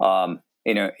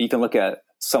 You can look at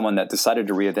someone that decided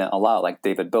to reinvent a lot, like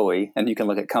David Bowie, and you can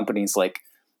look at companies like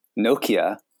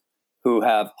Nokia, who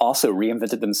have also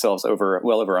reinvented themselves over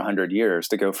 100 years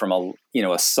to go from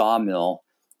a sawmill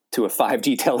to a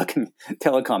 5G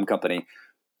telecom company.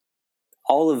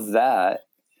 All of that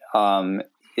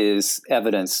is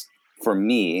evidence for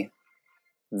me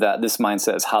that this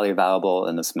mindset is highly valuable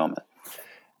in this moment.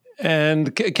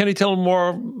 And can you tell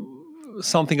more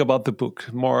something about the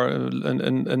book, more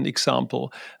an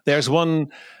example? There's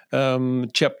one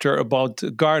chapter about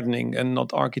gardening and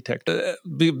not architecture,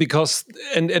 because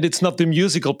and it's not the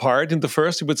musical part. In the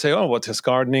first, you would say, oh, what has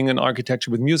gardening and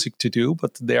architecture with music to do?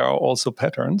 But there are also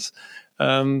patterns.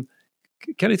 Can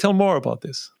you tell more about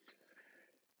this?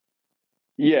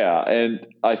 Yeah, and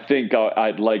I think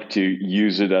I'd like to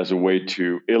use it as a way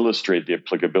to illustrate the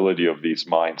applicability of these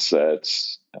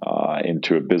mindsets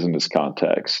into a business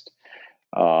context.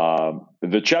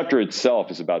 The chapter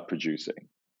itself is about producing.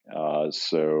 The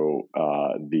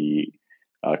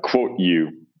quote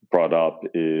you brought up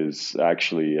is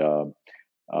actually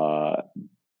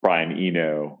Brian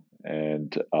Eno,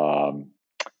 and I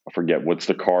forget what's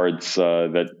the cards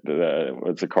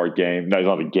what's the card game? No, it's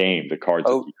not a game. The cards.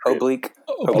 Oblique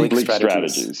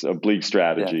strategies, yeah.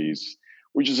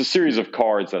 Which is a series of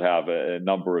cards that have a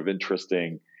number of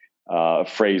interesting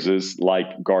phrases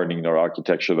like gardening or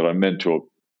architecture that are meant to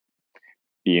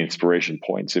be inspiration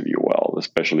points, if you will,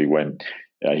 especially when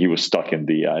he was stuck in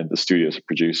the studio as a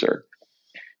producer.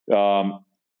 But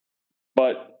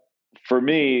for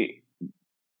me,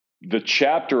 the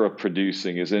chapter of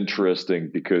producing is interesting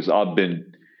because I've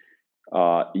been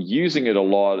using it a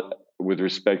lot with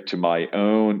respect to my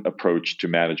own approach to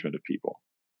management of people.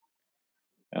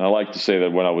 And I like to say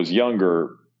that when I was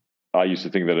younger, I used to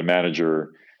think that a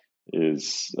manager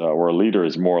is, or a leader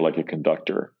is more like a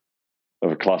conductor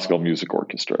of a classical music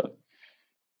orchestra.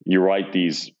 You write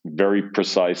these very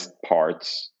precise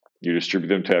parts, you distribute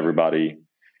them to everybody,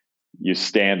 you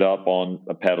stand up on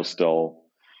a pedestal,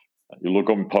 you look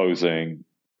imposing,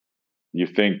 you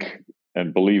think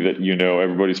and believe that you know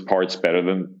everybody's parts better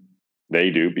than they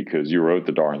do because you wrote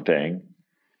the darn thing.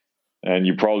 And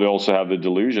you probably also have the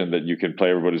delusion that you can play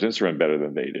everybody's instrument better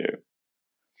than they do.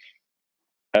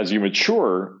 As you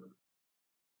mature,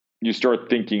 you start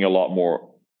thinking a lot more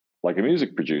like a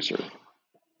music producer.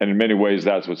 And in many ways,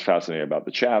 that's what's fascinating about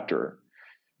the chapter.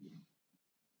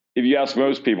 If you ask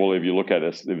most people, if you look at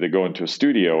it, if they go into a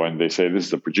studio and they say, this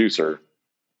is a producer,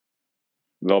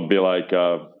 they'll be like,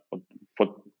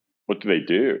 what do they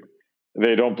do?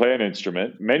 They don't play an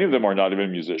instrument. Many of them are not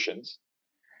even musicians.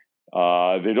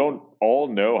 They don't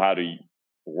all know how to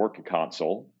work a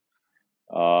console.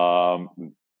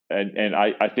 And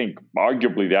I think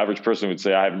arguably the average person would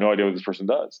say, I have no idea what this person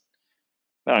does.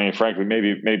 I mean, frankly,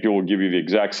 maybe people will give you the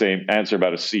exact same answer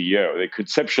about a CEO. They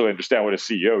conceptually understand what a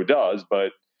CEO does,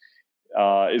 but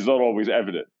it's not always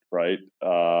evident, right?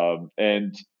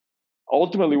 And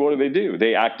ultimately, what do?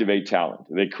 They activate talent.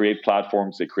 They create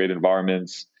platforms. They create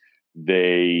environments.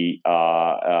 They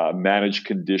manage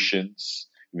conditions.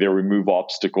 They remove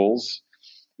obstacles.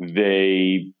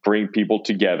 They bring people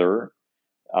together.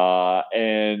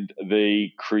 And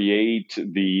they create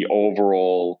the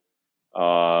overall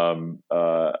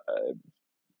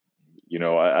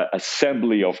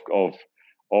assembly of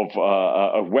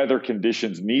weather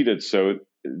conditions needed so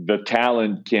the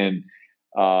talent can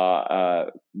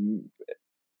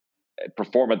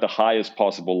perform at the highest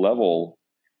possible level,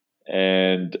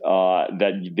 and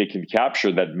that they can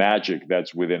capture that magic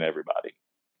that's within everybody.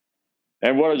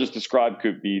 And what I just described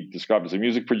could be described as a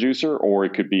music producer, or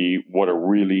it could be what a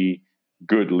really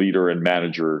good leader and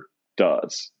manager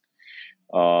does.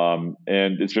 And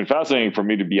it's been fascinating for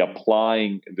me to be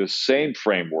applying the same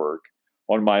framework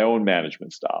on my own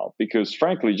management style, because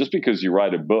frankly, just because you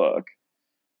write a book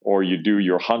or you do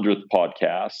your 100th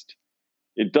podcast,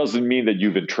 it doesn't mean that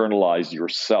you've internalized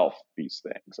yourself these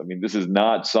things. I mean, this is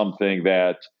not something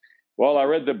that, well, I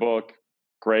read the book,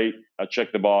 great, I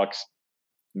checked the box,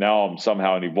 now I'm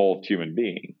somehow an evolved human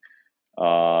being.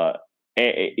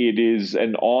 It is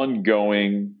an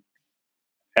ongoing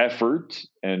effort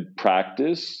and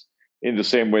practice in the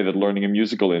same way that learning a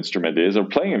musical instrument is, or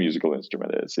playing a musical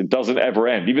instrument is. It doesn't ever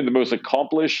end. Even the most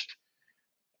accomplished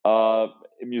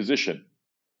musician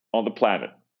on the planet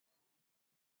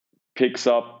picks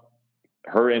up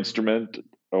her instrument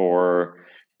or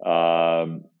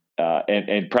and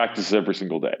practices every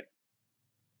single day.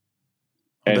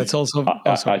 And that's also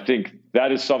I think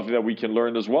that is something that we can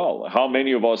learn as well. How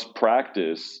many of us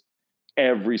practice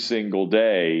every single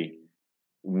day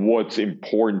what's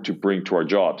important to bring to our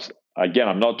jobs? Again,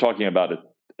 I'm not talking about a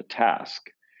a task.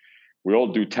 We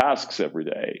all do tasks every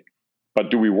day,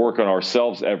 but do we work on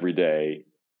ourselves every day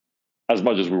as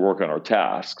much as we work on our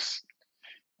tasks?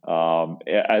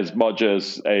 As much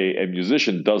as a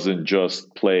musician doesn't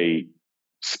just play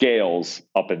scales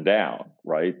up and down,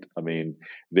 right? I mean,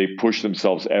 they push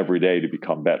themselves every day to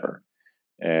become better.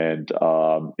 And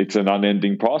it's an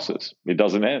unending process. It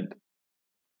doesn't end.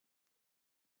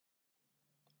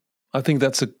 I think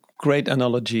that's a great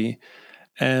analogy.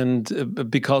 And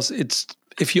because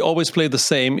if you always play the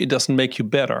same, it doesn't make you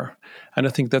better. And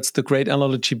I think that's the great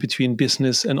analogy between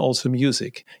business and also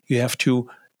music. You have to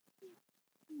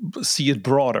see it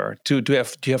broader. You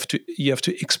have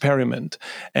to experiment.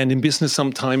 And in business,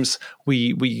 sometimes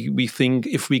we think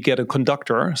if we get a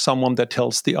conductor, someone that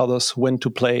tells the others when to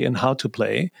play and how to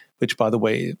play, which, by the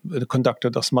way, the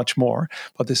conductor does much more.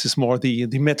 But this is more the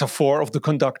metaphor of the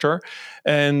conductor.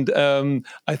 And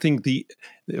I think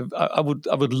I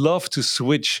would love to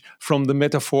switch from the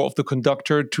metaphor of the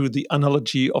conductor to the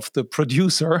analogy of the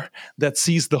producer that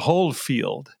sees the whole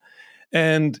field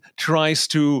and tries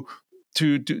to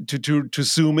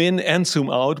zoom in and zoom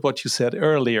out, what you said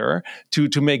earlier,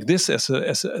 to make this as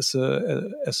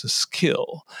a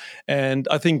skill. And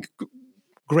I think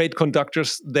great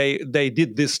conductors they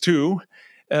did this too.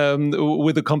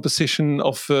 With a composition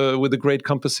with a great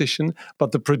composition,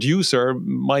 but the producer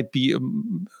might be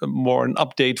more an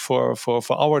update for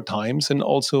our times, and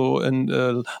also, and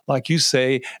like you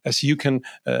say, as you can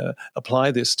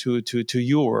apply this to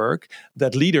your work,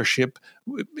 that leadership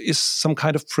is some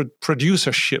kind of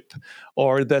producership,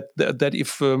 or that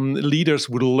if leaders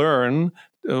would learn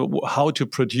how to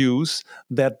produce,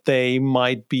 that they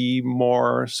might be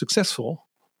more successful.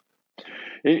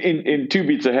 In Two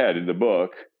Beats Ahead, in the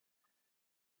book,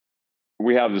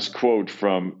 we have this quote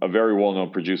from a very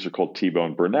well-known producer called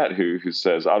T-Bone Burnett, who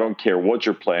says, "I don't care what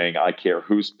you're playing, I care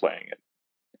who's playing it."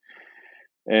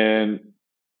 And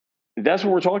that's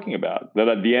what we're talking about, that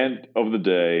at the end of the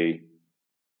day,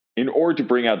 in order to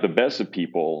bring out the best of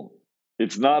people,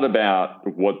 it's not about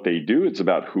what they do, it's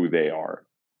about who they are.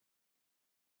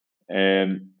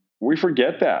 And we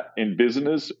forget that. In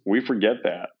business, we forget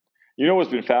that. You know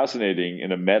what's been fascinating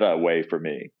in a meta way for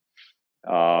me,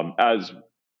 as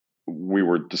we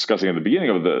were discussing at the beginning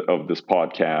of this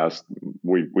podcast,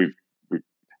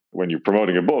 when you're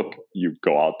promoting a book, you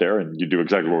go out there and you do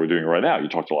exactly what we're doing right now. You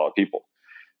talk to a lot of people,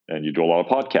 and you do a lot of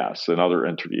podcasts and other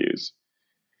interviews.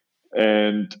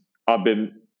 And I've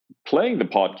been playing the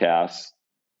podcasts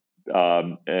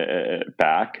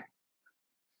back,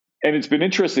 and it's been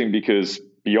interesting because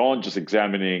beyond just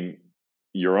examining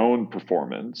your own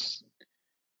performance,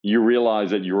 you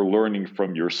realize that you're learning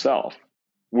from yourself,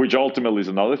 which ultimately is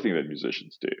another thing that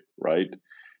musicians do, right?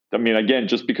 I mean, again,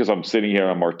 just because I'm sitting here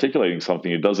and I'm articulating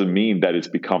something, it doesn't mean that it's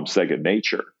become second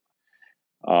nature.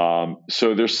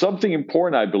 So there's something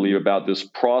important, I believe, about this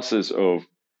process of,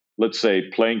 let's say,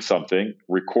 playing something,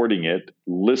 recording it,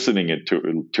 listening to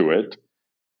it,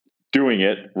 doing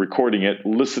it, recording it,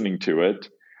 listening to it,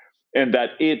 and that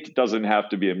it doesn't have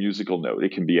to be a musical note.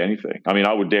 It can be anything. I mean,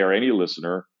 I would dare any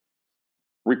listener,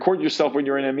 record yourself when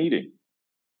you're in a meeting.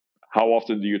 How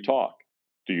often do you talk?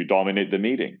 Do you dominate the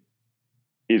meeting?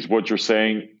 Is what you're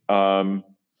saying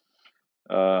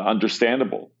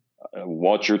understandable?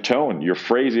 What's your tone, your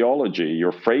phraseology,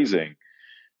 your phrasing?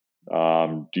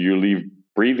 Do you leave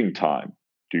breathing time?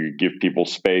 Do you give people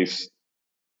space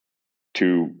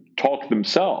to talk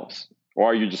themselves? Or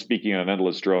are you just speaking in an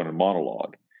endless drone and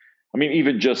monologue? I mean,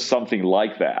 even just something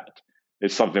like that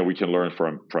is something we can learn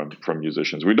from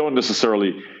musicians. We don't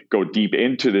necessarily go deep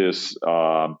into this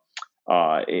in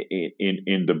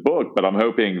the book, but I'm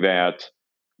hoping that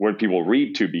when people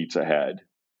read Two Beats Ahead,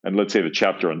 and let's say the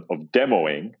chapter of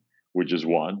demoing, which is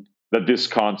one, that this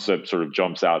concept sort of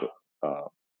jumps out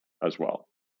as well.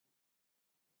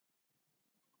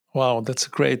 Wow, that's a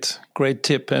great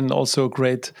tip, and also a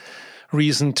great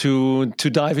reason to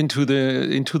dive into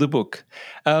the book.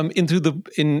 In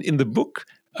the book,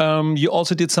 you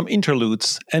also did some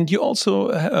interludes, and you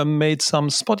also made some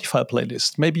Spotify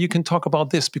playlists. Maybe you can talk about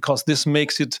this, because this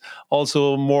makes it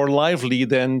also more lively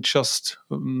than just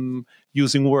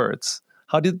using words.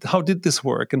 How did this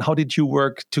work, and how did you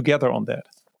work together on that?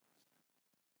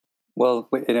 Well,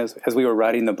 as we were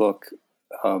writing the book,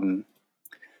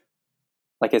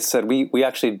 like I said,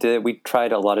 we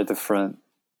tried a lot of different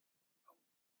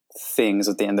things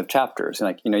at the end of chapters.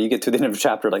 And you get to the end of a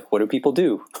chapter, like, what do people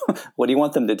do? What do you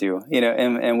want them to do?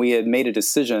 And we had made a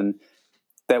decision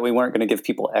that we weren't going to give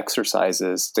people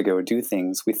exercises to go do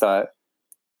things. We thought,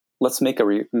 let's make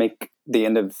the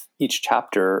end of each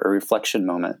chapter a reflection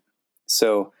moment.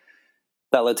 So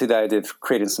that led to the idea of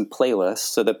creating some playlists.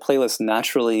 So the playlists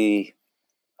naturally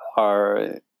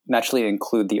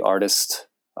include the artist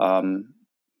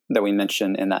that we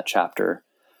mentioned in that chapter.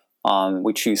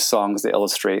 We choose songs that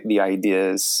illustrate the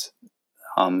ideas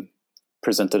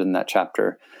presented in that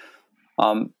chapter.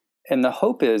 And the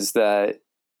hope is that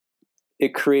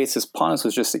it creates, as Panos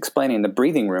was just explaining, the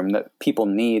breathing room that people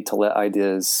need to let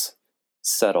ideas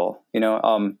settle.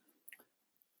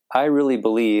 I really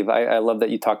believe, I love that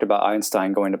you talked about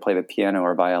Einstein going to play the piano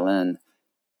or violin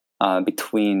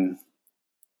between,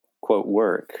 quote,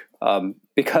 work,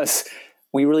 because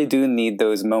we really do need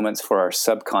those moments for our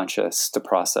subconscious to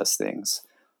process things.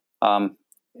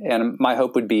 And my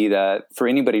hope would be that for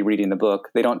anybody reading the book,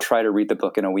 they don't try to read the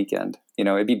book in a weekend.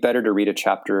 It'd be better to read a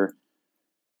chapter,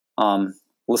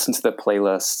 listen to the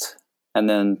playlist, and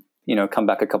then, come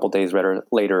back a couple days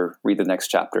later, read the next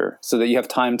chapter so that you have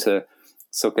time to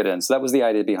soak it in. So that was the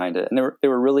idea behind it. And they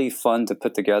were really fun to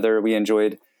put together. We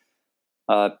enjoyed,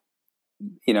 not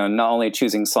only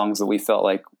choosing songs that we felt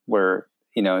like were,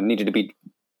 needed to be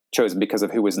chosen because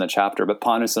of who was in the chapter, but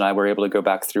Panos and I were able to go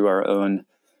back through our own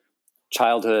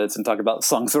childhoods and talk about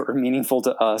songs that were meaningful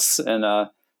to us. And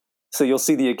so you'll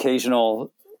see the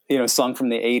occasional, song from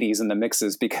the 80s in the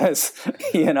mixes because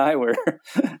he and I were,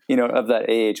 of that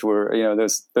age, were,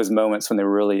 those moments when they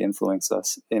were really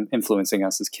influencing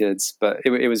us as kids. But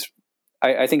it was,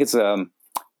 I think it's a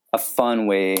fun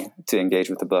way to engage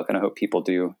with the book, and I hope people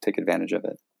do take advantage of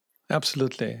it.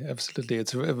 Absolutely.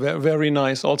 It's very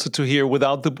nice also to hear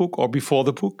without the book or before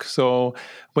the book. So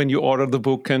when you order the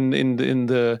book and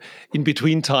in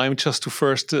between time, just to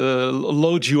first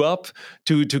load you up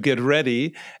to get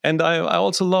ready. And I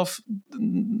also love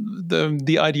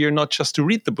the idea not just to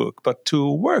read the book, but to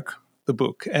work the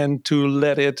book and to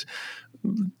let it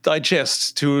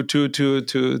digest, to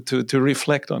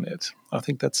reflect on it. I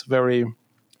think that's very,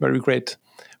 very great.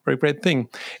 Very great thing.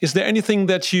 Is there anything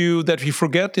that we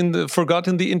forgot in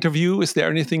the interview? Is there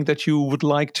anything that you would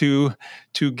like to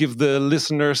give the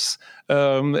listeners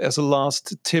as a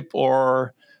last tip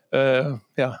or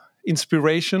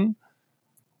inspiration?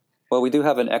 Well, we do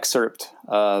have an excerpt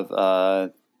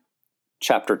of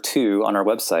chapter 2 on our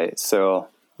website. So,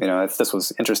 if this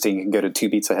was interesting, you can go to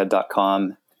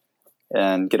 2beatsahead.com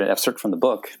and get an excerpt from the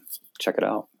book. Check it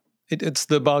out. It's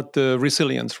about the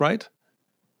resilience, right?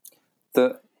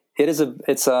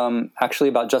 It's actually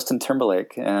about Justin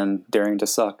Timberlake and daring to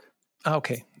suck.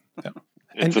 Okay. Yeah.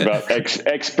 It's about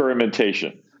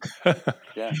experimentation.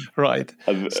 Yeah. Right.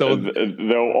 So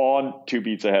though on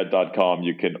 2beatsahead.com,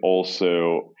 you can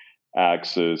also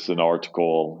access an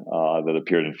article that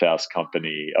appeared in Fast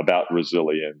Company about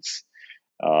resilience.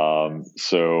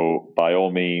 So by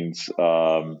all means,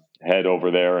 head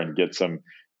over there and get some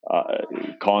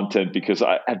content, because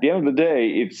at the end of the day,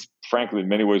 it's frankly in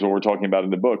many ways what we're talking about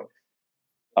in the book.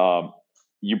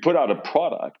 You put out a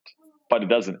product, but it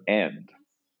doesn't end.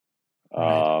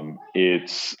 Right.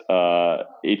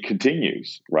 It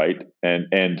continues, right?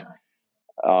 And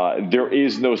there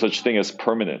is no such thing as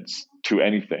permanence to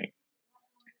anything.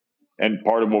 And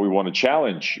part of what we want to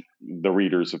challenge the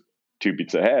readers of 2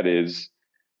 Beats Ahead is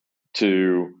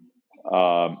to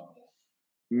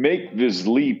make this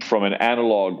leap from an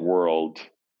analog world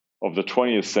of the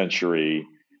 20th century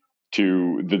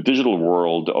to the digital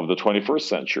world of the 21st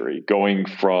century, going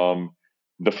from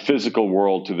the physical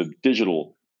world to the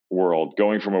digital world,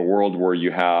 going from a world where you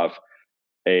have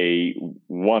a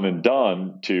one and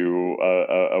done to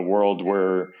a world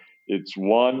where it's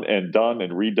one and done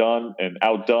and redone and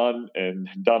outdone and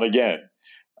done again.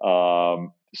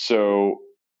 So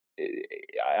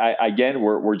again,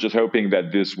 we're just hoping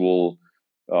that this will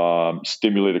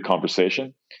stimulate a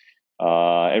conversation,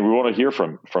 and we want to hear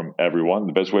from everyone.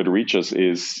 The best way to reach us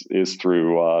is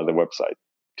through the website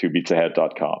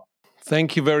 2beatsahead.com.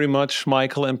 Thank you very much,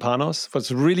 Michael and Panos. It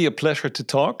was really a pleasure to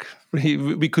talk.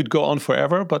 We could go on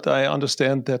forever, but I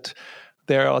understand that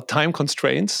there are time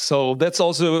constraints. So that's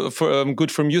also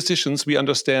good for musicians. We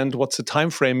understand what the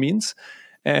time frame means.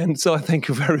 And so I thank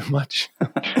you very much.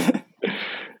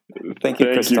 Thank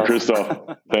you,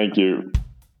 Christoph. Thank you.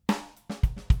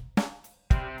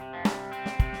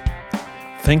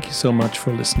 Thank you so much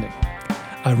for listening.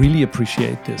 I really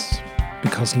appreciate this,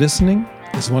 because listening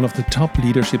is one of the top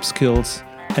leadership skills,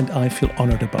 and I feel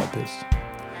honored about this.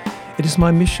 It is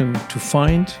my mission to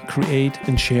find, create,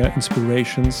 and share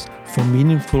inspirations for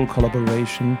meaningful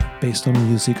collaboration based on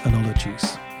music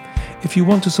analogies. If you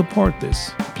want to support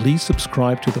this, please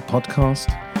subscribe to the podcast,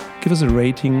 give us a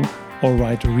rating, or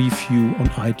write a review on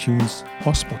iTunes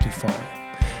or Spotify.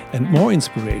 And more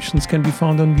inspirations can be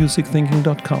found on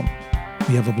musicthinking.com.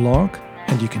 We have a blog,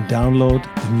 and you can download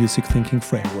the Music Thinking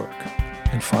Framework.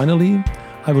 And finally,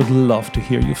 I would love to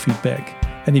hear your feedback.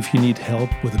 And if you need help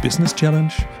with a business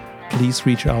challenge, please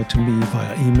reach out to me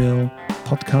via email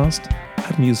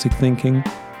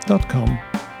podcast@musicthinking.com.